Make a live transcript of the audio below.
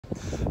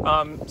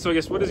So I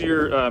guess what is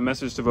your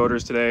message to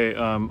voters today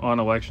on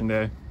Election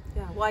Day?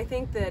 Yeah, well, I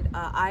think that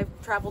I've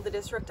traveled the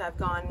district. I've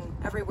gone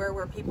everywhere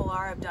where people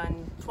are. I've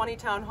done 20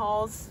 town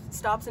halls,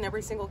 stops in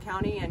every single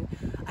county, and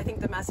I think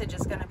the message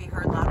is going to be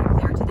heard loud and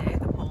clear today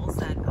at the polls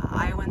that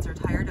Iowans are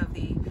tired of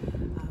the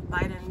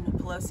Biden,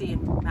 Pelosi,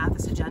 and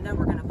Mathis agenda.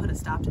 We're going to put a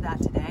stop to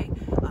that today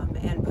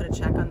and put a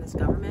check on this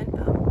government.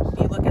 If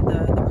you look at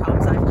the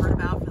problems I've heard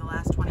about for the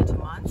last 22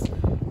 months,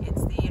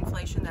 it's the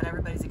inflation that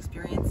everybody's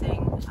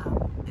experiencing,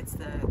 it's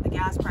the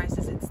gas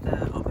prices, it's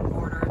the open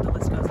border, the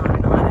list goes on,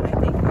 and I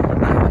think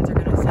Iowans are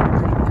going to send a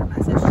pretty clear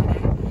message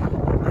today.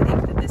 I think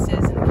that this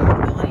is an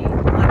accountability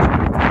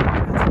election.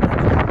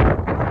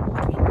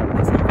 It's between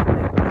myself and my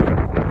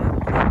opponent.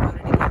 I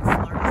voted against the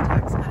largest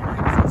tax cut in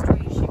Iowa's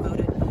history. She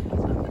voted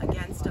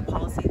against a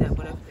policy that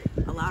would have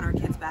allowed our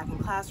kids back in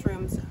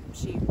classrooms.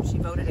 She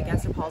voted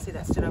against a policy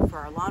that stood up for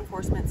our law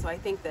enforcement. So I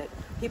think that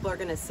people are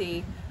going to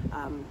see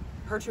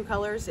her true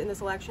colors in this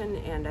election,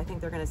 and I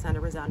think they're going to send a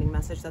resounding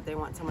message that they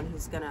want someone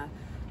who's going to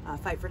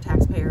fight for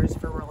taxpayers,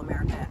 for rural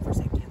America, and for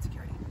safety and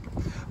security.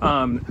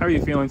 How are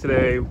you feeling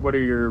today? What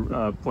are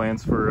your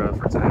plans for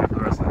today, for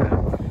the rest of the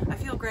day? I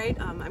feel great.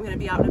 I'm going to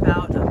be out and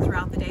about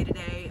throughout the day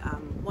today.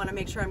 Want to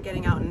make sure I'm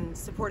getting out and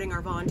supporting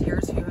our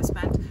volunteers who have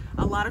spent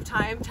a lot of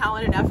time,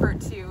 talent, and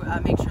effort to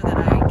make sure that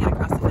I get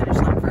across the finish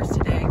line first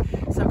today.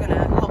 So I'm going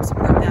to help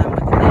support them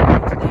with the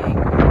thank you today,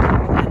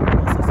 and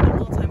also spend a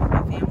little time with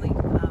my family.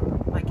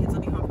 My kids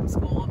will be home from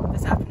school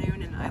this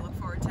afternoon, and I look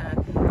forward to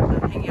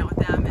hanging out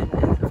with them and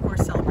of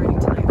course celebrating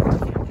tonight with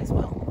my family as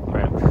well.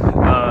 Right.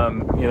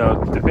 You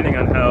know, depending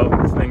on how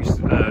things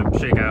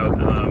shake out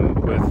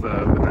with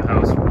the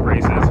House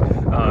races,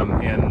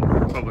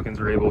 and Republicans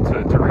are able to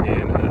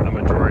regain a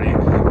majority,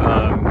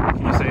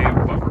 can you say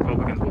what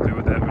Republicans will do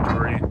with that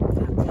majority?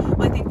 Yeah.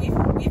 Well, I think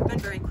we've been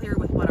very clear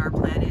with what our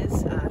plan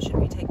is. Should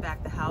we take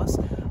back the House,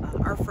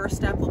 our first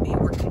step will be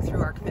working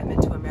through our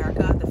commitment to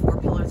America, the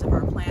 4 pillars of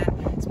our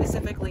plan,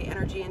 specifically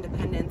energy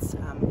independence.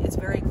 It's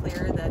very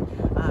clear that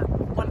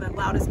one of the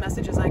loudest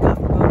messages I got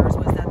from voters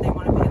was that they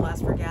want to pay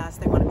less for gas,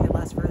 they want to pay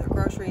less for their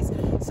groceries.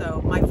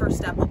 So my first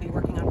step will be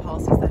working on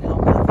policies that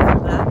help fulfill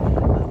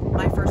that.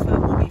 My first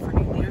vote will be for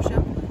new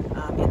leadership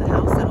in the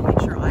House that'll make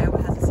sure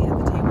Iowa has a seat at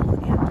the table,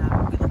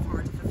 and we look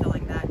forward to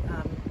fulfilling that.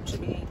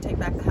 Should we take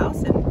back the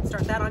House and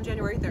start that on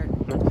January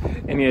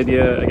 3rd? Any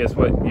idea, I guess,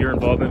 what your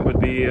involvement would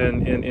be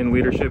in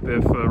leadership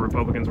if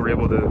Republicans were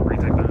able to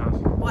retake the House?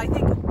 Well, I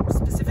think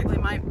specifically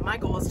my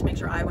goal is to make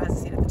sure Iowa has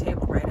a seat at the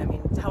table, right? I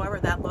mean, however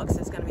that looks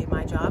is going to be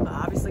my job.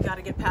 Obviously got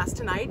to get past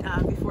tonight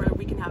before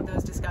we can have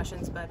those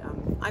discussions, but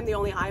I'm the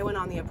only Iowan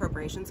on the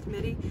Appropriations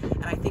Committee,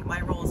 and I think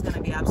my role is going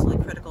to be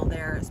absolutely critical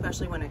there,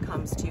 especially when it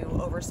comes to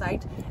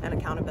oversight and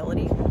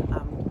accountability.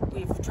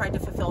 We've tried to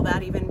fulfill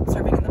that, even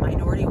serving in the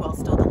minority while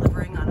still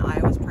delivering on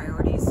Iowa's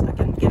priorities.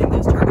 Again, getting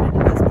those targeted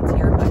investments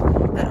here,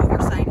 but that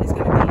oversight is going